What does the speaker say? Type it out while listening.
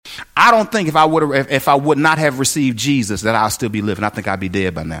I don't think if I would not have received Jesus that I'll still be living. I think I'd be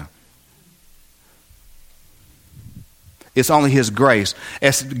dead by now. It's only his grace.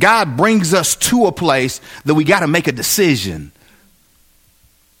 As God brings us to a place that we got to make a decision.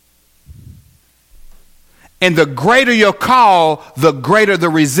 And the greater your call, the greater the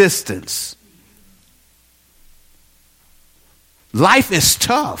resistance. Life is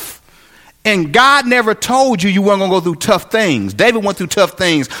tough. And God never told you weren't going to go through tough things. David went through tough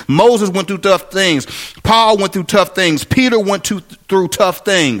things. Moses went through tough things. Paul went through tough things. Peter went through tough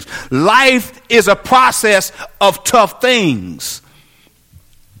things. Life is a process of tough things.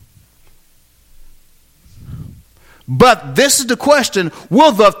 But this is the question,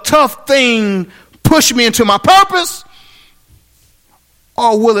 will the tough thing push me into my purpose?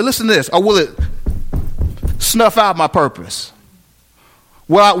 Or will it, listen to this, or will it snuff out my purpose?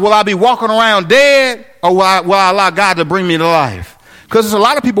 Will I be walking around dead, or will I allow God to bring me to life? Because there's a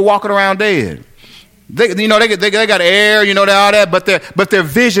lot of people walking around dead. They got air, all that, but their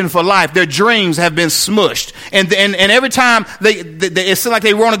vision for life, their dreams have been smushed. And every time it seems like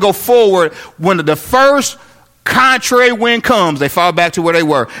they want to go forward, when the first contrary wind comes, they fall back to where they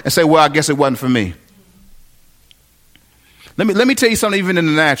were and say, well, I guess it wasn't for me. Let me tell you something, even in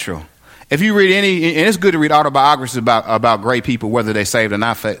the natural. If you read and it's good to read autobiographies about great people, whether they saved or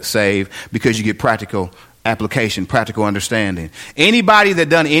not saved, because you get practical application, practical understanding. Anybody that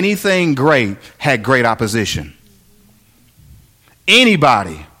done anything great had great opposition.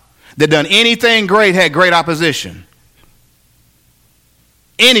 Anybody that done anything great had great opposition.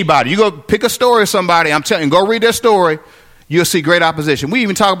 Anybody. You go pick a story of somebody, I'm telling you, go read their story. You'll see great opposition. We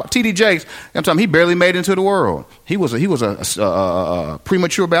even talk about T.D. Jakes. I'm talking, he barely made it into the world. He was a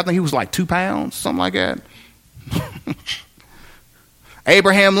premature, but I think he was like 2 pounds, something like that.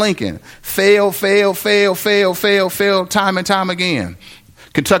 Abraham Lincoln failed time and time again.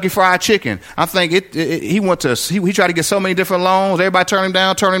 Kentucky Fried Chicken. I think he tried to get so many different loans. Everybody turned him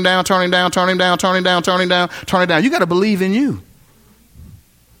down. You got to believe in you.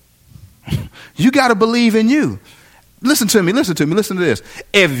 You got to believe in you. Listen to me. Listen to this.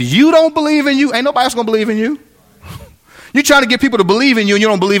 If you don't believe in you, ain't nobody else going to believe in you. You're trying to get people to believe in you and you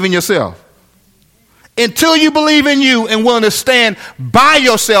don't believe in yourself. Until you believe in you and willing to stand by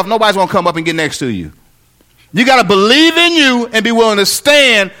yourself, nobody's going to come up and get next to you. You got to believe in you and be willing to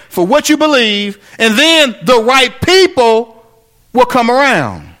stand for what you believe, and then the right people will come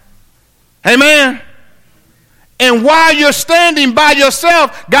around. Amen. And while you're standing by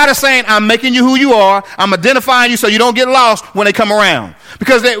yourself, God is saying, I'm making you who you are. I'm identifying you so you don't get lost when they come around.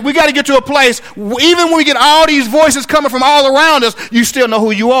 Because we got to get to a place, even when we get all these voices coming from all around us, you still know who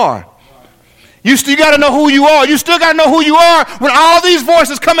you are. You still got to know who you are. You still got to know who you are when all these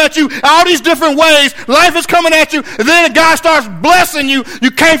voices come at you, all these different ways. Life is coming at you. And then God starts blessing you. You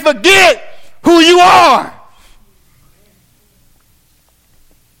can't forget who you are.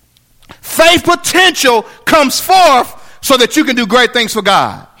 Faith potential comes forth so that you can do great things for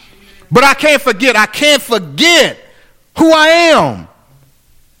God. But I can't forget who I am.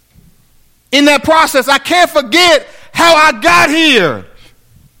 In that process, I can't forget how I got here.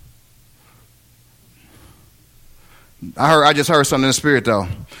 I just heard something in the spirit though.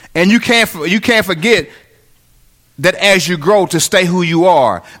 And you can't forget that as you grow to stay who you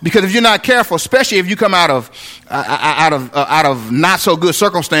are. Because if you're not careful, especially if you come out of not so good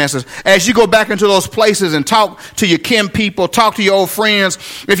circumstances, as you go back into those places and talk to your kin people, talk to your old friends,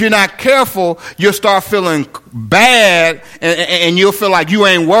 if you're not careful, you'll start feeling bad and you'll feel like you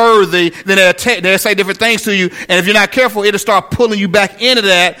ain't worthy. Then they'll say different things to you. And if you're not careful, it'll start pulling you back into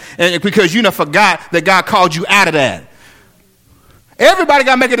that because you forgot that God called you out of that. Everybody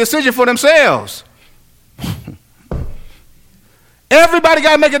got to make a decision for themselves. Everybody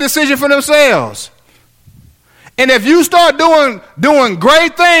got to make a decision for themselves. And if you start doing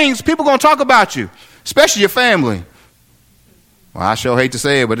great things, people going to talk about you, especially your family. Well, I sure hate to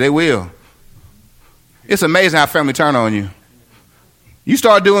say it, but they will. It's amazing how family turn on you. You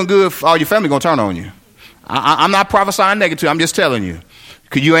start doing good, all your family going to turn on you. I'm not prophesying negative. I'm just telling you.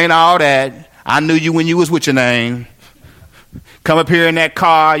 Because you ain't all that. I knew you when you was with your name. Come up here in that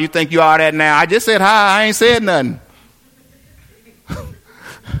car. You think you all that now. I just said hi. I ain't said nothing.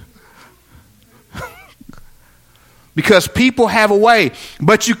 Because people have a way,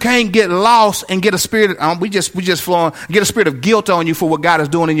 but you can't get lost and get a spirit. We just flowing. Get a spirit of guilt on you for what God is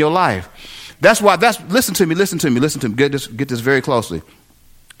doing in your life. Listen to me. Get this very closely.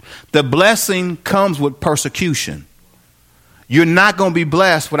 The blessing comes with persecution. You're not going to be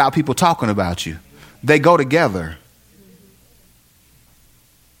blessed without people talking about you. They go together.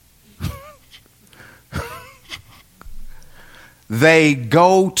 They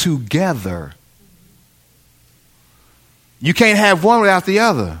go together. You can't have one without the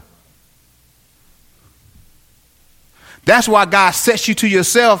other. That's why God sets you to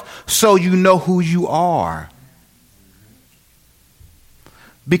yourself so you know who you are.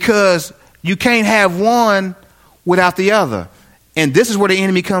 Because you can't have one without the other. And this is where the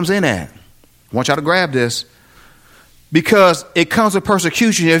enemy comes in at. I want y'all to grab this. Because it comes with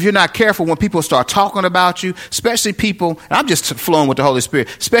persecution. If you're not careful, when people start talking about you, especially people, and I'm just flowing with the Holy Spirit,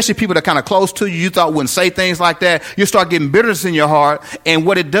 especially people that are kind of close to you, you thought wouldn't say things like that, you start getting bitterness in your heart. And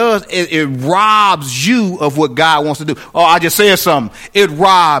what it does, it robs you of what God wants to do. Oh, I just said something. It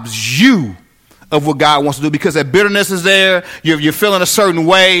robs you of what God wants to do because that bitterness is there. You're feeling a certain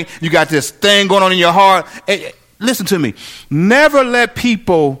way. You got this thing going on in your heart. Listen to me. Never let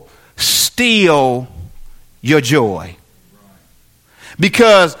people steal your joy.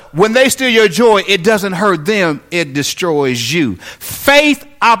 Because when they steal your joy, it doesn't hurt them. It destroys you. Faith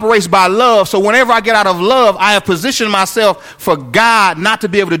operates by love. So whenever I get out of love, I have positioned myself for God not to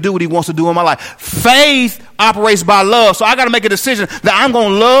be able to do what he wants to do in my life. Faith operates by love. So I got to make a decision that I'm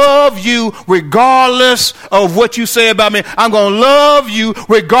going to love you regardless of what you say about me. I'm going to love you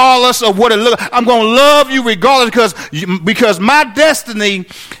regardless of what it looks like. I'm going to love you regardless because my destiny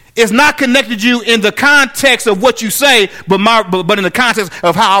is not connected to you in the context of what you say, but in the context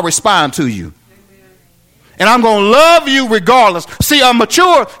of how I respond to you. And I'm going to love you regardless. See, I'm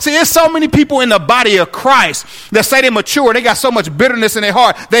mature. See, there's so many people in the body of Christ that say they're mature. They got so much bitterness in their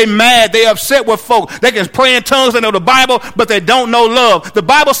heart. They mad. They upset with folk. They can pray in tongues. They know the Bible, but they don't know love. The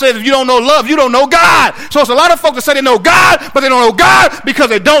Bible says if you don't know love, you don't know God. So it's a lot of folks that say they know God, but they don't know God because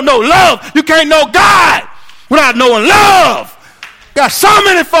they don't know love. You can't know God without knowing love. Got so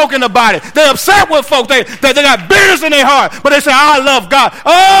many folk in the body. They upset with folk. They got bitterness in their heart. But they say, I love God.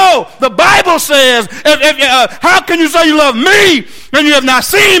 Oh, the Bible says, how can you say you love me and you have not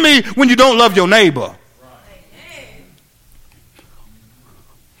seen me when you don't love your neighbor?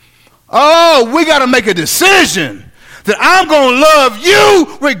 Oh, we got to make a decision that I'm going to love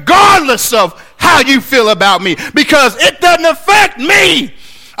you regardless of how you feel about me because it doesn't affect me.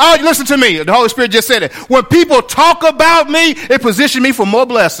 Oh, listen to me. The Holy Spirit just said it. When people talk about me, it positions me for more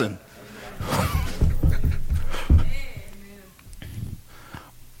blessing.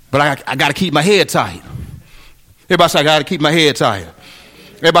 But I got to keep my head tight. Everybody say, I got to keep my head tight.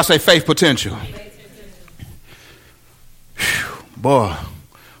 Everybody say, faith potential. Whew, boy,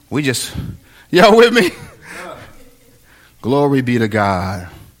 y'all with me? Glory be to God.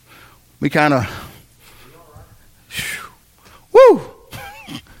 We kind of, woo.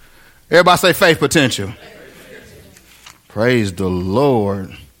 Everybody say faith potential. Praise the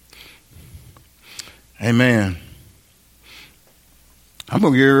Lord. Amen. I'm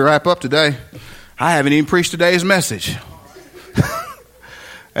going to wrap up today. I haven't even preached today's message.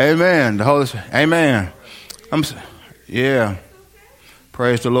 Amen. The Holy Spirit. Amen. Yeah.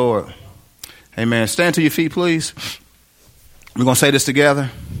 Praise the Lord. Amen. Stand to your feet, please. We're going to say this together.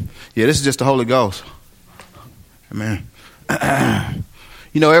 Yeah, this is just the Holy Ghost. Amen.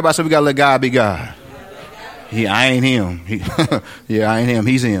 You know, everybody said we got to let God be God. I ain't him. I ain't him.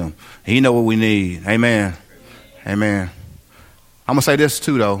 He's him. He know what we need. Amen. Amen. I'm going to say this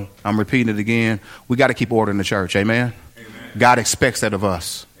too, though. I'm repeating it again. We got to keep order in the church. Amen. Amen. God expects that of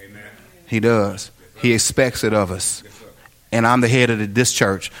us. Amen. He does. Yes, he expects it of us. Yes, and I'm the head of this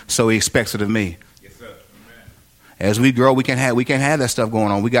church, so he expects it of me. Yes, sir. Amen. As we grow, we can't have that stuff going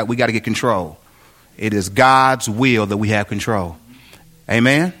on. We got to get control. It is God's will that we have control.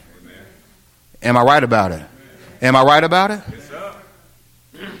 Amen? Amen. Am I right about it? Am I right about it? Yes, sir.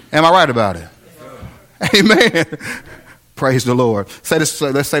 Am I right about it? Yes, amen. Praise the Lord. Say this.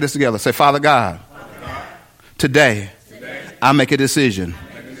 Let's say this together. Say, Father God, today I make a decision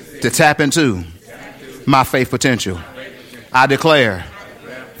to tap into my faith potential. I declare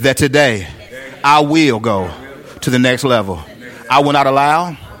that today I will go to the next level. I will not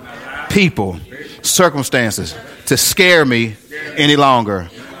allow people, circumstances to scare me any longer.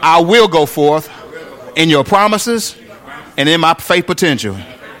 I will go forth in your promises and in my faith potential.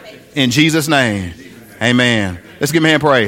 In Jesus' name, amen. Let's give him a hand praise.